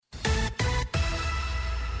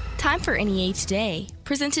Time for NEA Today,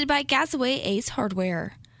 presented by Gazaway Ace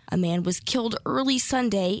Hardware. A man was killed early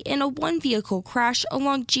Sunday in a one-vehicle crash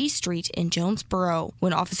along G Street in Jonesboro.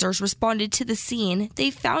 When officers responded to the scene, they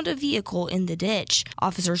found a vehicle in the ditch.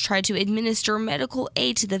 Officers tried to administer medical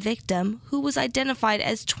aid to the victim, who was identified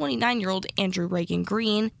as 29-year-old Andrew Reagan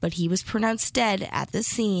Green, but he was pronounced dead at the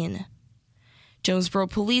scene. Jonesboro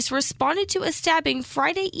police responded to a stabbing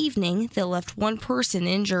Friday evening that left one person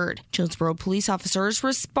injured. Jonesboro police officers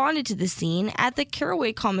responded to the scene at the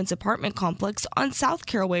Caraway Commons apartment complex on South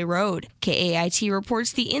Caraway Road. KAIT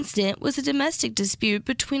reports the incident was a domestic dispute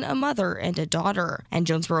between a mother and a daughter, and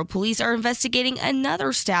Jonesboro police are investigating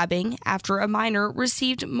another stabbing after a minor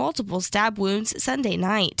received multiple stab wounds Sunday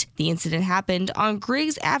night. The incident happened on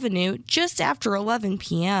Griggs Avenue just after 11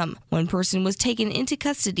 p.m. One person was taken into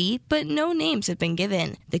custody, but no names have been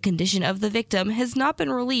given. The condition of the victim has not been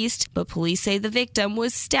released, but police say the victim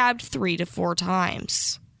was stabbed 3 to 4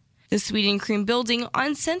 times. The Swedencream building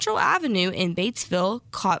on Central Avenue in Batesville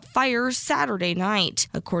caught fire Saturday night.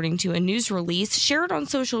 According to a news release shared on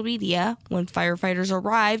social media, when firefighters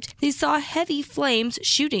arrived, they saw heavy flames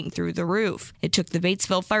shooting through the roof. It took the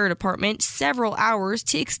Batesville Fire Department several hours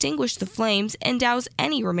to extinguish the flames and douse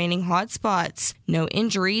any remaining hot spots. No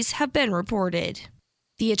injuries have been reported.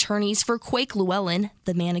 The attorneys for Quake Llewellyn,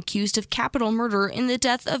 the man accused of capital murder in the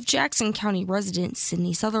death of Jackson County resident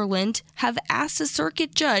Sydney Sutherland, have asked a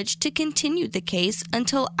circuit judge to continue the case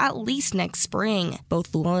until at least next spring.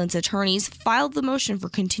 Both Llewellyn's attorneys filed the motion for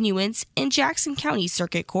continuance in Jackson County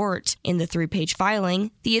Circuit Court. In the 3-page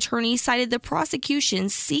filing, the attorneys cited the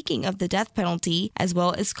prosecution's seeking of the death penalty as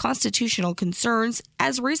well as constitutional concerns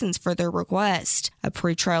as reasons for their request. A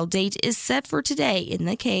pretrial date is set for today in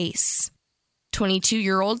the case.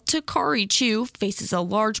 22-year-old Takari Chu faces a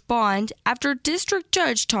large bond after District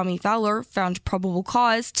Judge Tommy Fowler found probable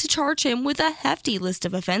cause to charge him with a hefty list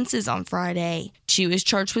of offenses on Friday. Chu is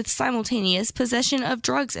charged with simultaneous possession of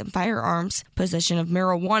drugs and firearms, possession of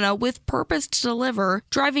marijuana with purpose to deliver,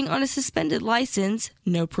 driving on a suspended license,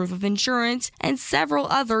 no proof of insurance, and several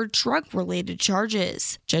other drug-related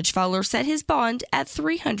charges. Judge Fowler set his bond at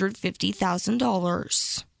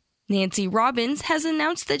 $350,000. Nancy Robbins has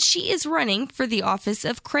announced that she is running for the office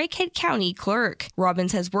of Craighead County Clerk.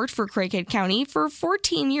 Robbins has worked for Craighead County for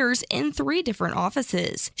 14 years in 3 different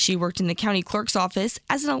offices. She worked in the county clerk's office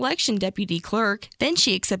as an election deputy clerk. Then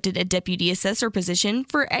she accepted a deputy assessor position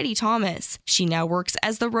for Eddie Thomas. She now works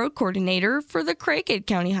as the road coordinator for the Craighead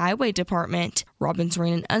County Highway Department. Robbins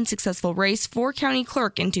ran an unsuccessful race for county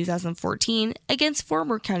clerk in 2014 against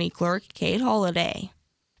former county clerk Kate Holliday.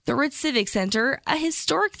 The Ritz Civic Center, a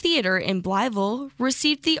historic theater in Blytheville,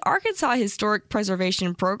 received the Arkansas Historic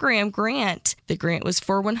Preservation Program grant. The grant was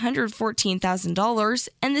for $114,000,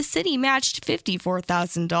 and the city matched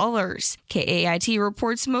 $54,000. KAIT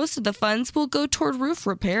reports most of the funds will go toward roof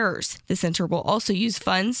repairs. The center will also use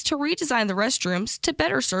funds to redesign the restrooms to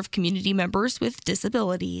better serve community members with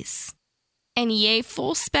disabilities. NEA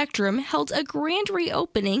Full Spectrum held a grand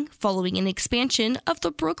reopening following an expansion of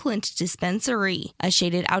the Brookland dispensary. A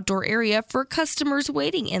shaded outdoor area for customers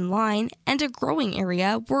waiting in line and a growing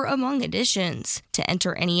area were among additions. To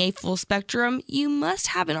enter NEA Full Spectrum, you must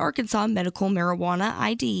have an Arkansas medical marijuana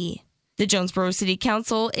ID. The Jonesboro City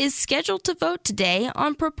Council is scheduled to vote today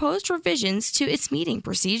on proposed revisions to its meeting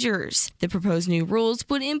procedures. The proposed new rules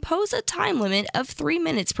would impose a time limit of 3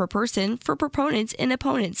 minutes per person for proponents and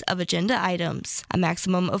opponents of agenda items. A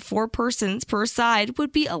maximum of 4 persons per side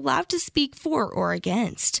would be allowed to speak for or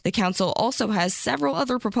against. The council also has several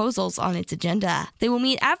other proposals on its agenda. They will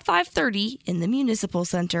meet at 5:30 in the Municipal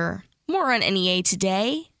Center. More on NEA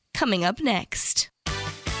Today, coming up next.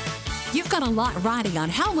 You've got a lot riding on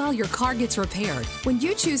how well your car gets repaired. When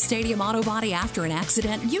you choose Stadium Auto Body after an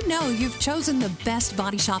accident, you know you've chosen the best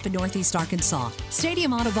body shop in Northeast Arkansas.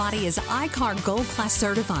 Stadium Auto Body is I-CAR Gold Class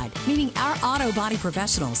certified, meaning our auto body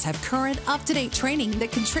professionals have current, up-to-date training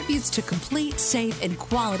that contributes to complete, safe, and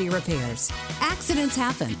quality repairs. Accidents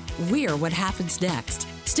happen. We're what happens next.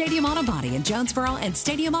 Stadium Auto Body in Jonesboro and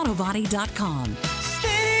StadiumAutoBody.com.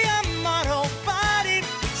 Stadium Auto Body,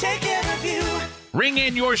 take care of you. Ring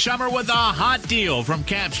in your summer with a hot deal from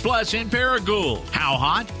Caps Plus in Paragould. How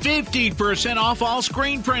hot? 50% off all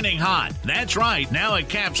screen printing hot. That's right. Now at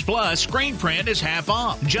Caps Plus, screen print is half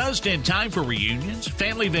off. Just in time for reunions,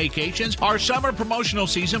 family vacations, or summer promotional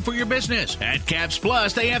season for your business. At Caps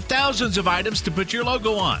Plus, they have thousands of items to put your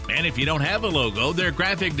logo on. And if you don't have a logo, their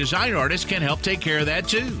graphic design artists can help take care of that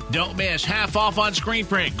too. Don't miss half off on screen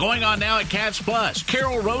print. Going on now at Caps Plus,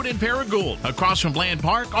 Carroll Road in Paragould, across from Bland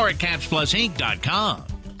Park, or at CapsPlusInc.com.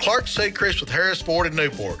 Clark Sechrist with Harris Ford in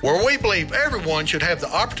Newport, where we believe everyone should have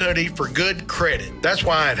the opportunity for good credit. That's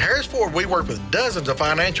why at Harris Ford we work with dozens of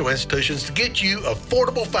financial institutions to get you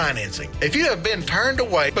affordable financing. If you have been turned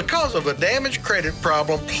away because of a damaged credit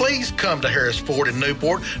problem, please come to Harris Ford in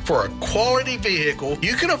Newport for a quality vehicle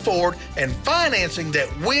you can afford and financing that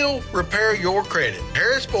will repair your credit.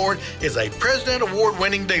 Harris Ford is a President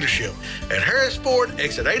Award-winning dealership. At Harris Ford,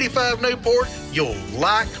 exit 85 Newport, you'll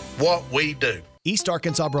like what we do. East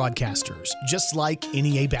Arkansas Broadcasters, just like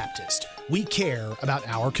NEA Baptist, we care about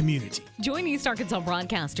our community. Join East Arkansas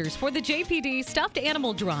Broadcasters for the JPD Stuffed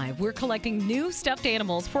Animal Drive. We're collecting new stuffed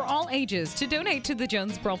animals for all ages to donate to the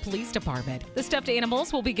Jonesboro Police Department. The stuffed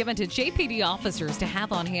animals will be given to JPD officers to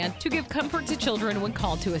have on hand to give comfort to children when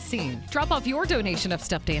called to a scene. Drop off your donation of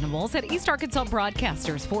stuffed animals at East Arkansas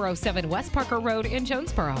Broadcasters, 407 West Parker Road in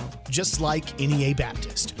Jonesboro. Just like NEA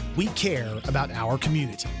Baptist, we care about our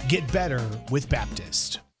community. Get better with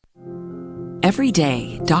Baptist. Every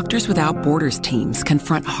day, Doctors Without Borders teams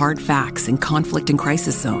confront hard facts in conflict and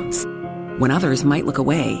crisis zones. When others might look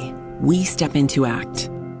away, we step in to act.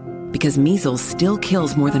 Because measles still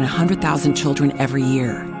kills more than 100,000 children every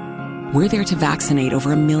year. We're there to vaccinate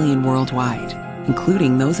over 1 million worldwide,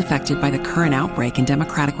 including those affected by the current outbreak in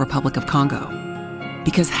Democratic Republic of Congo.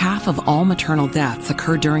 Because half of all maternal deaths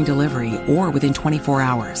occur during delivery or within 24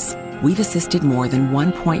 hours. We've assisted more than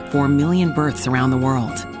 1.4 million births around the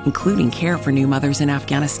world, including care for new mothers in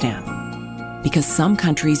Afghanistan. Because some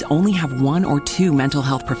countries only have 1 or 2 mental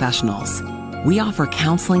health professionals, we offer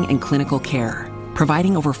counseling and clinical care,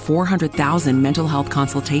 providing over 400,000 mental health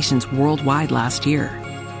consultations worldwide last year,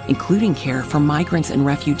 including care for migrants and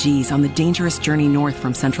refugees on the dangerous journey north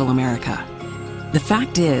from Central America. The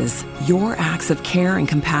fact is, your acts of care and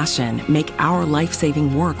compassion make our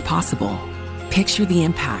life-saving work possible. Picture the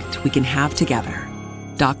impact we can have together.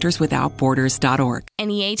 DoctorsWithoutBorders.org.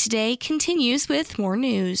 NEA Today continues with more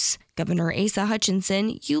news. Governor Asa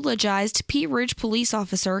Hutchinson eulogized Pea Ridge police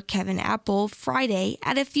officer Kevin Apple Friday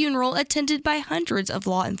at a funeral attended by hundreds of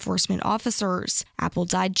law enforcement officers. Apple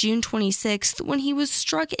died June 26th when he was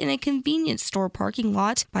struck in a convenience store parking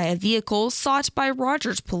lot by a vehicle sought by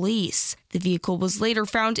Rogers police. The vehicle was later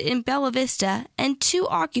found in Bella Vista, and 2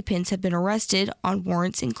 occupants have been arrested on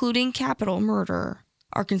warrants including capital murder.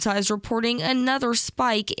 Arkansas is reporting another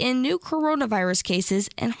spike in new coronavirus cases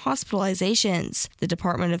and hospitalizations. The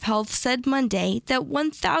Department of Health said Monday that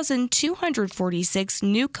 1,246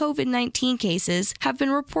 new COVID-19 cases have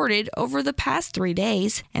been reported over the past 3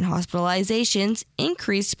 days, and hospitalizations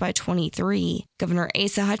increased by 23. Governor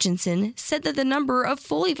Asa Hutchinson said that the number of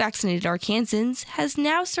fully vaccinated Arkansans has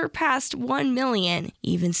now surpassed 1 million.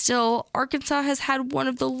 Even still, Arkansas has had one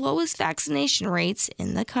of the lowest vaccination rates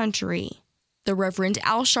in the country. The Reverend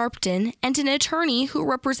Al Sharpton and an attorney who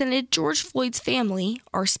represented George Floyd's family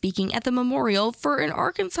are speaking at the memorial for an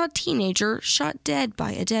Arkansas teenager shot dead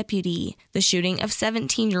by a deputy. The shooting of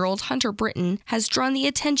 17-year-old Hunter Britton has drawn the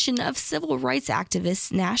attention of civil rights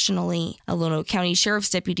activists nationally. A Lonoke County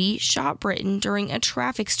Sheriff's deputy shot Britton during a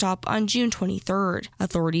traffic stop on June 23rd.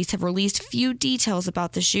 Authorities have released few details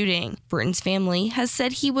about the shooting. Britton's family has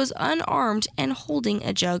said he was unarmed and holding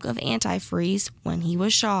a jug of antifreeze when he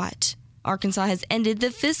was shot. Arkansas has ended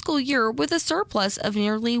the fiscal year with a surplus of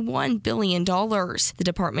nearly $1 billion. The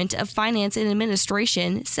Department of Finance and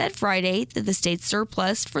Administration said Friday that the state's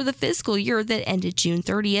surplus for the fiscal year that ended June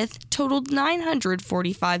 30th totaled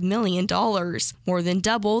 $945 million, more than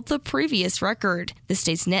double the previous record. The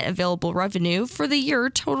state's net available revenue for the year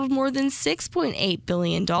totaled more than $6.8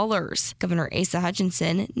 billion. Governor Asa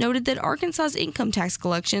Hutchinson noted that Arkansas's income tax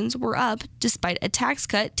collections were up despite a tax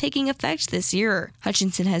cut taking effect this year.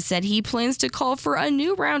 Hutchinson has said he plans to call for a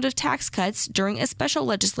new round of tax cuts during a special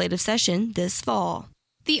legislative session this fall.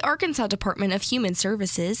 The Arkansas Department of Human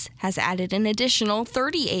Services has added an additional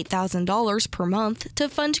 $38,000 per month to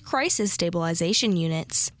fund crisis stabilization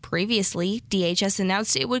units. Previously, DHS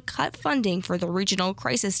announced it would cut funding for the regional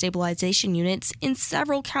crisis stabilization units in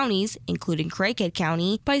several counties, including Craighead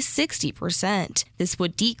County, by 60%. This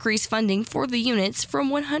would decrease funding for the units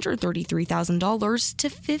from $133,000 to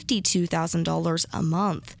 $52,000 a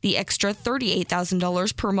month. The extra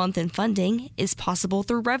 $38,000 per month in funding is possible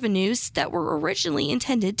through revenues that were originally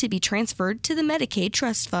intended to be transferred to the Medicaid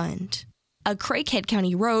Trust Fund. A Craighead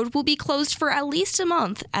County road will be closed for at least a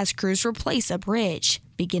month as crews replace a bridge.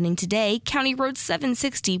 Beginning today, County Road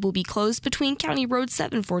 760 will be closed between County Road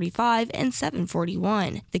 745 and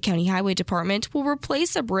 741. The County Highway Department will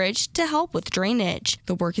replace a bridge to help with drainage.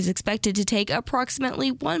 The work is expected to take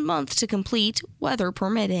approximately 1 month to complete, weather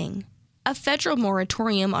permitting. A federal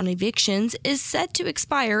moratorium on evictions is set to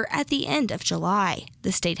expire at the end of July.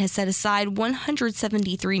 The state has set aside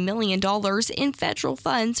 $173 million in federal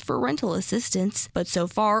funds for rental assistance, but so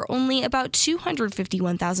far only about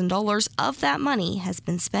 $251,000 of that money has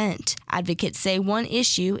been spent. Advocates say one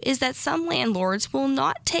issue is that some landlords will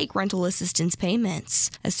not take rental assistance payments.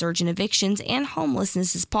 A surge in evictions and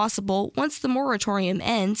homelessness is possible once the moratorium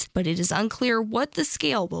ends, but it is unclear what the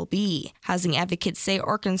scale will be. Housing advocates say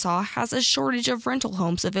Arkansas has a shortage of rental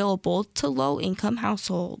homes available to low-income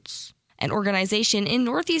households. An organization in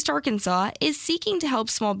Northeast Arkansas is seeking to help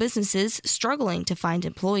small businesses struggling to find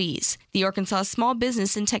employees. The Arkansas Small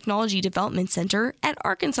Business and Technology Development Center at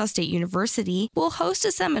Arkansas State University will host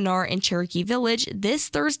a seminar in Cherokee Village this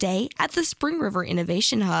Thursday at the Spring River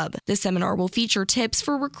Innovation Hub. The seminar will feature tips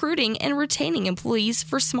for recruiting and retaining employees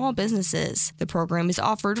for small businesses. The program is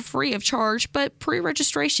offered free of charge, but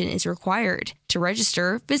pre-registration is required. To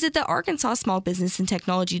register, visit the Arkansas Small Business and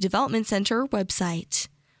Technology Development Center website.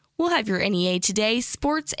 We'll have your NEA Today,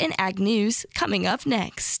 sports, and ag news coming up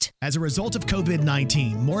next. As a result of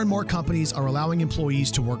COVID-19, more and more companies are allowing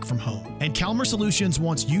employees to work from home. And Calmer Solutions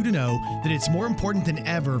wants you to know that it's more important than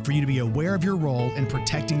ever for you to be aware of your role in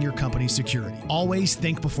protecting your company's security. Always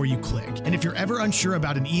think before you click. And if you're ever unsure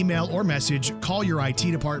about an email or message, call your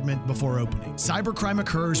IT department before opening. Cybercrime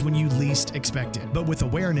occurs when you least expect it. But with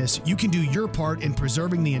awareness, you can do your part in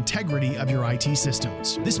preserving the integrity of your IT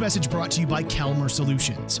systems. This message brought to you by Calmer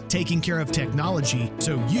Solutions. Taking care of technology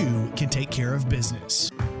so you can take care of business.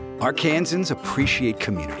 Arkansans appreciate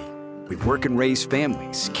community. We work and raise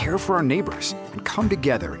families, care for our neighbors, and come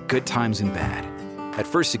together in good times and bad. At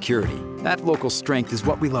First Security, that local strength is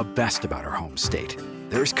what we love best about our home state.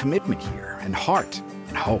 There's commitment here, and heart,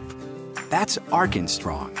 and hope. That's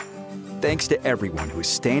Arkanstrong. Thanks to everyone who is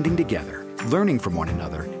standing together, learning from one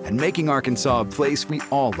another, and making Arkansas a place we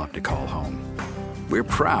all love to call home. We're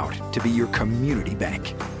proud to be your community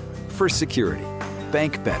bank. First Security.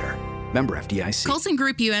 Bank better. Member FDIC. Colson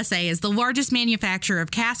Group USA is the largest manufacturer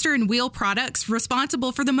of caster and wheel products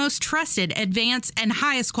responsible for the most trusted, advanced, and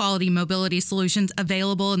highest quality mobility solutions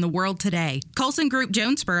available in the world today. Colson Group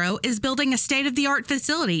Jonesboro is building a state-of-the-art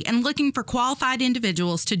facility and looking for qualified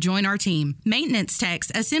individuals to join our team. Maintenance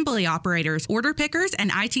techs, assembly operators, order pickers,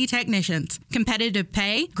 and IT technicians. Competitive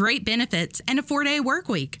pay, great benefits, and a 4-day work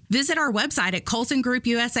week. Visit our website at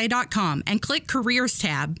colsongroupusa.com and click Careers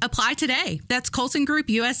tab. Apply today. That's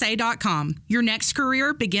colsongroupusa.com. Your next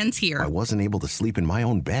career begins here. I wasn't able to sleep in my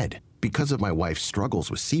own bed. Because of my wife's struggles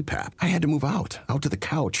with CPAP, I had to move out to the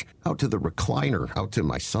couch, out to the recliner, out to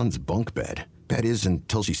my son's bunk bed. That is,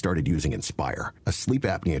 until she started using Inspire, a sleep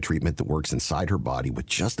apnea treatment that works inside her body with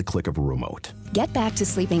just the click of a remote. Get back to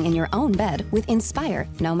sleeping in your own bed with Inspire.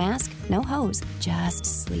 No mask, no hose, just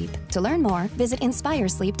sleep. To learn more, visit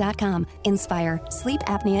InspireSleep.com. Inspire, sleep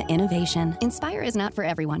apnea innovation. Inspire is not for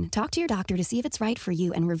everyone. Talk to your doctor to see if it's right for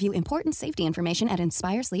you and review important safety information at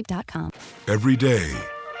InspireSleep.com. Every day,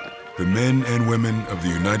 the men and women of the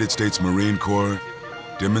United States Marine Corps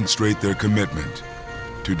demonstrate their commitment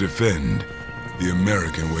to defend the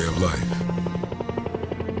American way of life.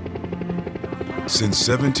 Since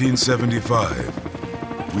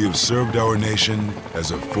 1775, we have served our nation as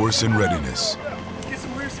a force in readiness. Get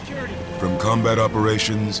some rear security. From combat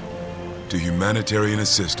operations to humanitarian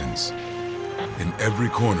assistance in every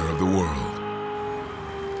corner of the world.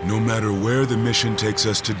 No matter where the mission takes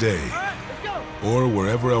us today, or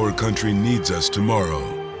wherever our country needs us tomorrow,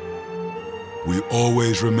 we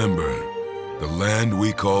always remember the land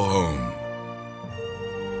we call home.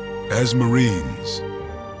 As Marines,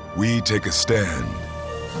 we take a stand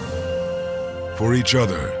for each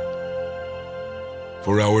other,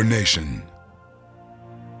 for our nation,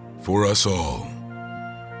 for us all.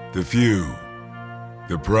 The few,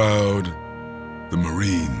 the proud, the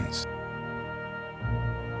Marines.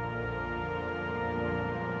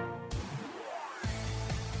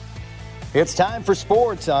 It's time for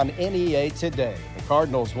sports on NEA Today. The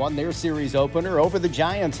Cardinals won their series opener over the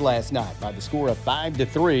Giants last night by the score of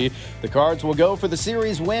 5-3. The Cards will go for the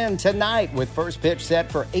series win tonight with first pitch set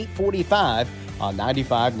for 8:45 on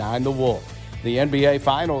 95.9 The Wolf. The NBA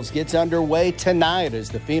Finals gets underway tonight as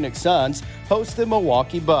the Phoenix Suns host the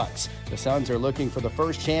Milwaukee Bucks. The Suns are looking for the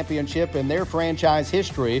first championship in their franchise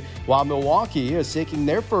history, while Milwaukee is seeking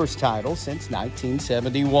their first title since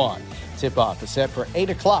 1971. Tip-off is set for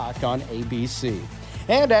 8 o'clock on ABC.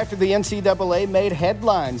 And after the NCAA made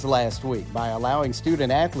headlines last week by allowing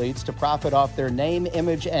student athletes to profit off their name,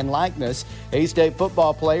 image, and likeness, A-State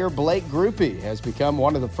football player Blake Grupe has become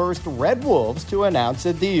one of the first Red Wolves to announce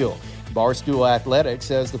a deal. Barstool Athletics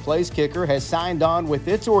says the place kicker has signed on with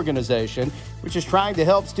its organization, which is trying to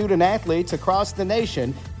help student athletes across the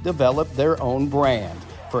nation develop their own brand.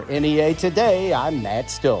 For NEA Today, I'm Matt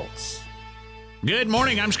Stoltz. Good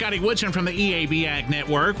morning. I'm Scotty Woodson from the EAB Ag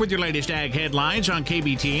Network with your latest ag headlines on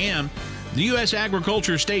KBTM. The U.S.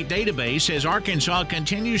 Agriculture State Database says Arkansas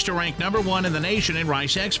continues to rank number one in the nation in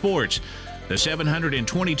rice exports. The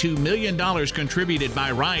 $722 million contributed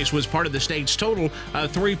by rice was part of the state's total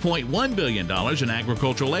of $3.1 billion in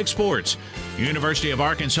agricultural exports. University of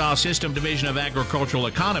Arkansas System Division of Agricultural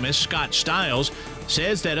economist Scott Stiles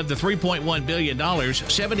says that of the $3.1 billion,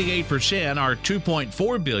 78%, or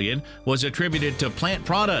 $2.4 billion, was attributed to plant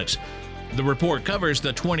products. The report covers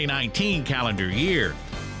the 2019 calendar year.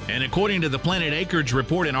 And according to the planted acreage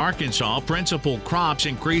report in Arkansas, principal crops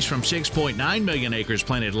increased from 6.9 million acres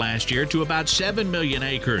planted last year to about 7 million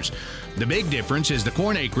acres. The big difference is the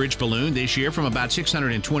corn acreage ballooned this year from about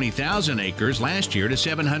 620,000 acres last year to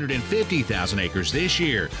 750,000 acres this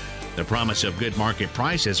year. The promise of good market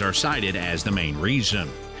prices are cited as the main reason.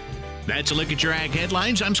 That's a look at your ag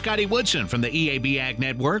headlines. I'm Scotty Woodson from the EAB Ag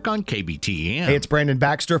Network on KBTM. Hey, it's Brandon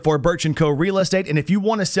Baxter for Birch & Co. Real Estate. And if you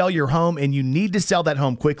want to sell your home and you need to sell that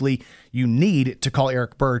home quickly, you need to call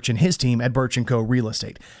Eric Birch and his team at Birch & Co. Real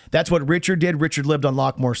Estate. That's what Richard did. Richard lived on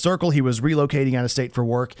Lockmore Circle. He was relocating out of state for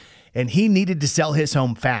work, and he needed to sell his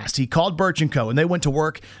home fast. He called Birch & Co., and they went to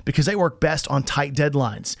work because they work best on tight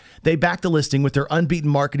deadlines. They backed the listing with their unbeaten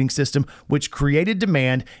marketing system, which created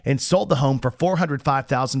demand and sold the home for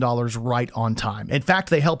 $405,000 right on time. In fact,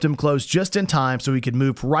 they helped him close just in time so he could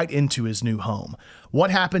move right into his new home.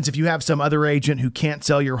 What happens if you have some other agent who can't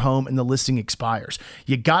sell your home and the listing expires?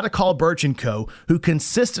 You got to call Birch & Co., who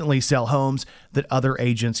consistently sell homes that other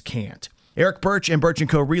agents can't. Eric Birch and Birch &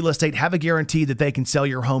 Co. Real Estate have a guarantee that they can sell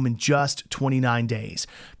your home in just 29 days.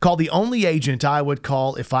 Call the only agent I would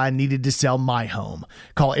call if I needed to sell my home.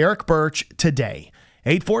 Call Eric Birch today.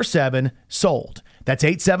 847-SOLD. That's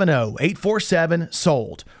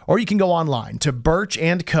 870-847-SOLD. Or you can go online to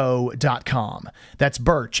birchandco.com. That's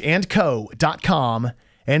birchandco.com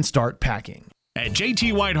and start packing. At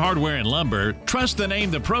JT White Hardware and Lumber, trust the name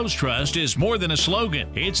the pros trust is more than a slogan.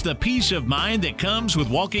 It's the peace of mind that comes with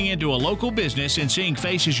walking into a local business and seeing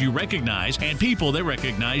faces you recognize and people that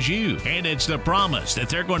recognize you. And it's the promise that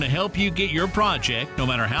they're going to help you get your project, no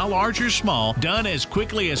matter how large or small, done as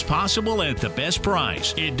quickly as possible at the best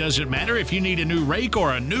price. It doesn't matter if you need a new rake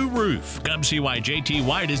or a new roof. Come see why JT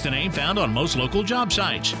White is the name found on most local job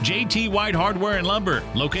sites. JT White Hardware and Lumber,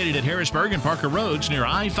 located at Harrisburg and Parker Roads near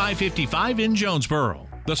I-555 in Jonesboro.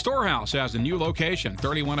 The Storehouse has a new location,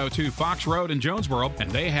 3102 Fox Road in Jonesboro,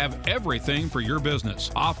 and they have everything for your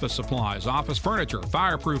business. Office supplies, office furniture,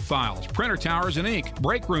 fireproof files, printer towers and ink,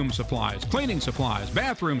 break room supplies, cleaning supplies,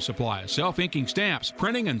 bathroom supplies, self-inking stamps,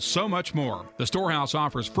 printing, and so much more. The Storehouse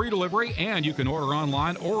offers free delivery, and you can order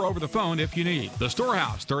online or over the phone if you need. The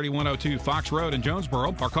Storehouse, 3102 Fox Road in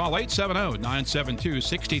Jonesboro, or call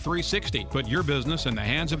 870-972-6360. Put your business in the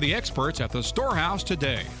hands of the experts at the Storehouse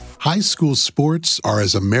today. High school sports are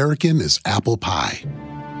as American as apple pie.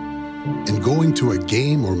 And going to a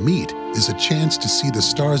game or meet is a chance to see the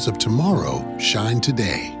stars of tomorrow shine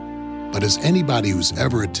today. But as anybody who's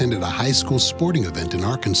ever attended a high school sporting event in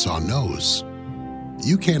Arkansas knows,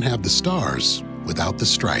 you can't have the stars without the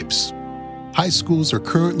stripes. High schools are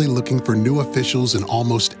currently looking for new officials in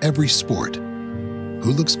almost every sport.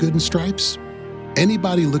 Who looks good in stripes?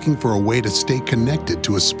 Anybody looking for a way to stay connected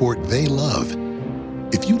to a sport they love.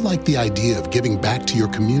 If you like the idea of giving back to your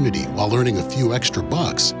community while earning a few extra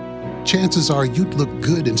bucks, chances are you'd look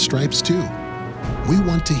good in stripes too. We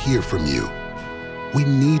want to hear from you. We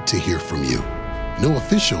need to hear from you. No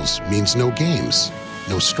officials means no games.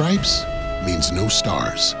 No stripes means no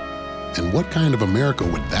stars. And what kind of America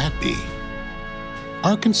would that be?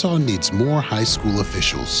 Arkansas needs more high school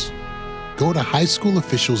officials. Go to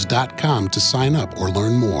highschoolofficials.com to sign up or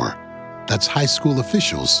learn more. That's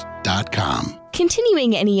highschoolofficials.com.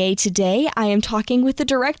 Continuing NEA Today, I am talking with the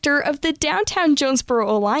director of the Downtown Jonesboro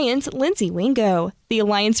Alliance, Lindsay Wingo. The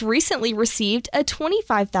Alliance recently received a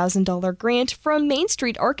 $25,000 grant from Main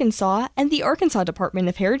Street, Arkansas, and the Arkansas Department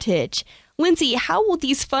of Heritage. Lindsay, how will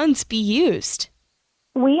these funds be used?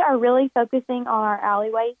 We are really focusing on our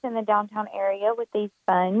alleyways in the downtown area with these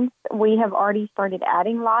funds. We have already started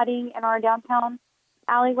adding lighting in our downtown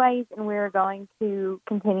alleyways, and we're going to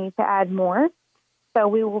continue to add more. So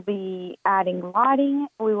we will be adding lighting,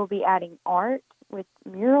 we will be adding art with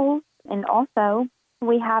murals, and also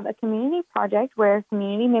we have a community project where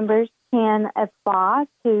community members can apply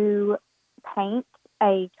to paint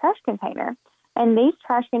a trash container. And these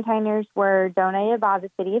trash containers were donated by the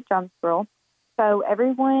city of Jonesboro. So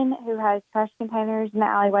everyone who has trash containers in the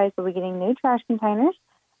alleyways will be getting new trash containers,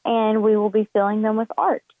 and we will be filling them with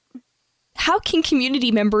art. How can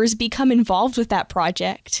community members become involved with that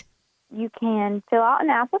project? You can fill out an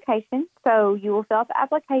application. So you will fill out the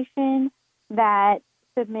application that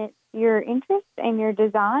submits your interest and your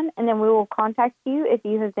design, and then we will contact you if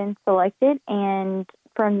you have been selected. And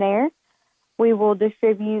from there, we will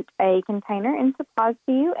distribute a container and supplies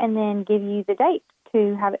to you and then give you the date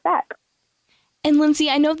to have it back. And Lindsay,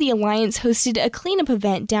 I know the Alliance hosted a cleanup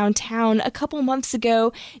event downtown a couple months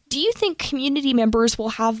ago. Do you think community members will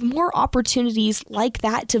have more opportunities like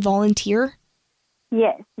that to volunteer?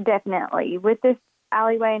 Yes, definitely. With this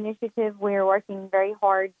alleyway initiative, we're working very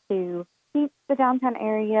hard to keep the downtown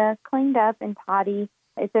area cleaned up and tidy.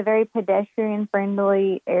 It's a very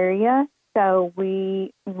pedestrian-friendly area, so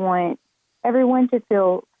we want everyone to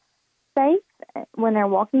feel safe when they're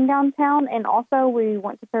walking downtown, and also we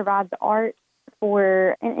want to provide the art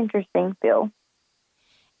for an interesting feel.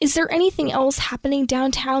 Is there anything else happening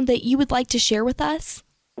downtown that you would like to share with us?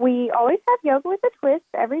 We always have Yoga with a Twist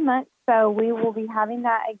every month, so we will be having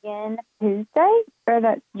that again Tuesday, or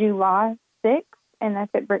that's July 6th, and that's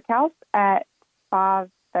at Brick House at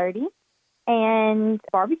 5:30. And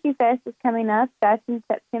Barbecue Fest is coming up. That's in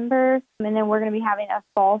September, and then we're going to be having a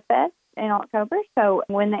Fall Fest in October. So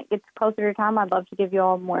when that gets closer to time, I'd love to give you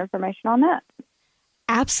all more information on that.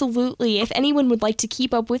 Absolutely. If anyone would like to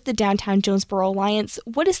keep up with the Downtown Jonesboro Alliance,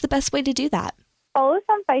 what is the best way to do that? Follow us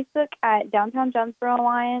on Facebook at Downtown Jonesboro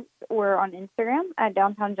Alliance. We're on Instagram at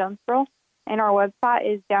Downtown Jonesboro, and our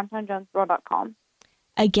website is downtownjonesboro.com.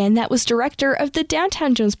 Again, that was Director of the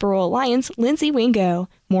Downtown Jonesboro Alliance, Lindsay Wingo.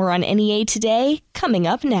 More on NEA Today, coming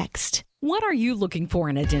up next. What are you looking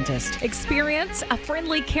for in a dentist? Experience, a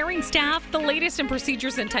friendly, caring staff, the latest in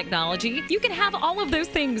procedures and technology? You can have all of those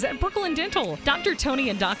things at Brooklyn Dental. Dr.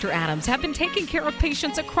 Tony and Dr. Adams have been taking care of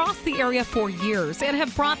patients across the area for years and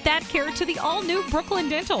have brought that care to the all-new Brooklyn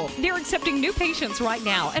Dental. They're accepting new patients right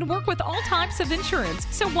now and work with all types of insurance.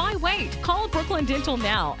 So why wait? Call Brooklyn Dental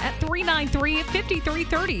now at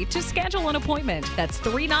 393-5330 to schedule an appointment. That's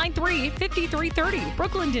 393-5330.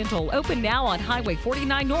 Brooklyn Dental, open now on Highway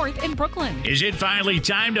 49 North in Brooklyn. Is it finally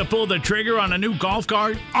time to pull the trigger on a new golf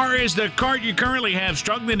cart? Or is the cart you currently have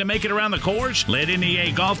struggling to make it around the course? Let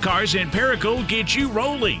NEA Golf Cars in Paragould get you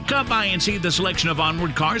rolling. Come by and see the selection of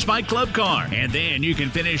Onward cars by Club Car. And then you can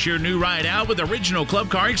finish your new ride out with original Club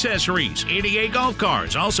Car accessories. NEA Golf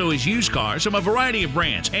Cars also is used cars from a variety of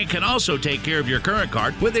brands and can also take care of your current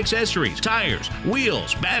cart with accessories, tires,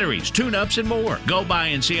 wheels, batteries, tune-ups, and more. Go by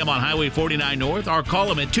and see them on Highway 49 North or call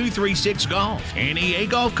them at 236-GOLF. NEA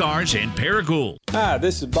Golf Cars in Paragould. Hi,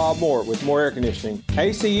 this is Bob Moore with Moore Air Conditioning.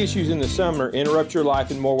 AC issues in the summer interrupt your life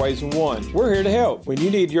in more ways than one. We're here to help. When you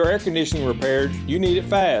need your air conditioning repaired, you need it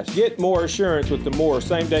fast. Get Moore Assurance with the Moore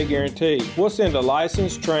same-day guarantee. We'll send a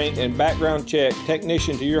licensed, trained, and background check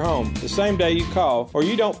technician to your home the same day you call, or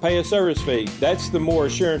you don't pay a service fee. That's the Moore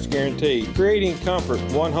Assurance guarantee. Creating comfort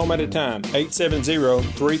one home at a time.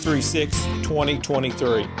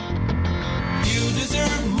 870-336-2023. You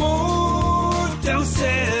deserve more. Don't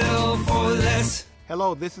settle for less.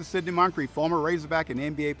 Hello, this is Sidney Moncrief, former Razorback and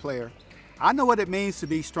NBA player. I know what it means to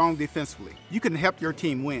be strong defensively. You can help your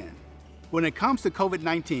team win. When it comes to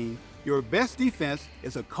COVID-19, your best defense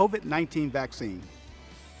is a COVID-19 vaccine.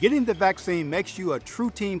 Getting the vaccine makes you a true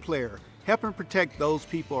team player, helping protect those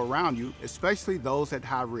people around you, especially those at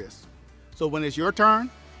high risk. So when it's your turn,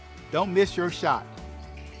 don't miss your shot.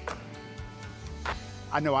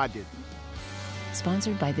 I know I didn't.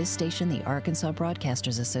 Sponsored by this station, the Arkansas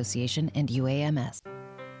Broadcasters Association, and UAMS.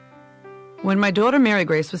 When my daughter Mary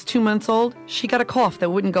Grace was 2 months old, she got a cough that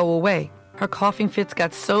wouldn't go away. Her coughing fits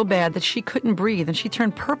got so bad that she couldn't breathe and she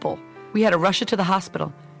turned purple. We had to rush her to the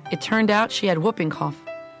hospital. It turned out she had whooping cough.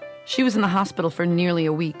 She was in the hospital for nearly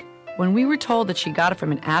a week. When we were told that she got it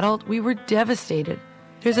from an adult, we were devastated.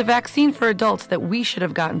 There's a vaccine for adults that we should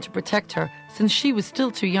have gotten to protect her since she was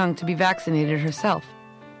still too young to be vaccinated herself.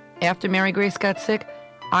 After Mary Grace got sick,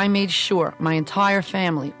 I made sure my entire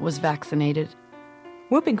family was vaccinated.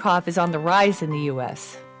 Whooping cough is on the rise in the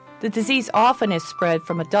U.S. The disease often is spread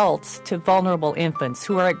from adults to vulnerable infants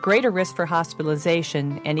who are at greater risk for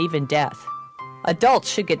hospitalization and even death.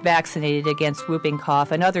 Adults should get vaccinated against whooping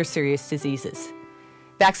cough and other serious diseases.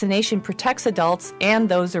 Vaccination protects adults and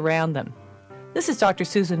those around them. This is Dr.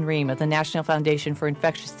 Susan Ream of the National Foundation for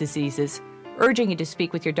Infectious Diseases, urging you to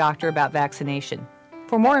speak with your doctor about vaccination.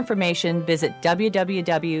 For more information, visit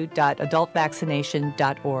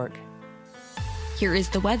www.adultvaccination.org. Here is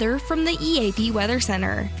the weather from the EAP Weather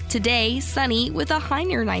Center. Today, sunny with a high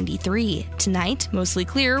near 93. Tonight, mostly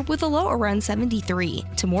clear with a low around 73.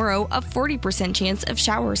 Tomorrow, a 40% chance of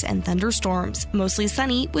showers and thunderstorms. Mostly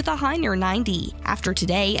sunny with a high near 90. After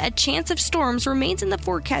today, a chance of storms remains in the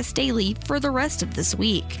forecast daily for the rest of this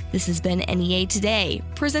week. This has been NEA Today,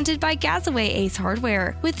 presented by Gazaway Ace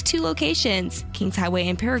Hardware, with 2 locations, Kings Highway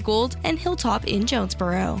in Paragould and Hilltop in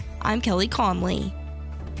Jonesboro. I'm Kelly Conley.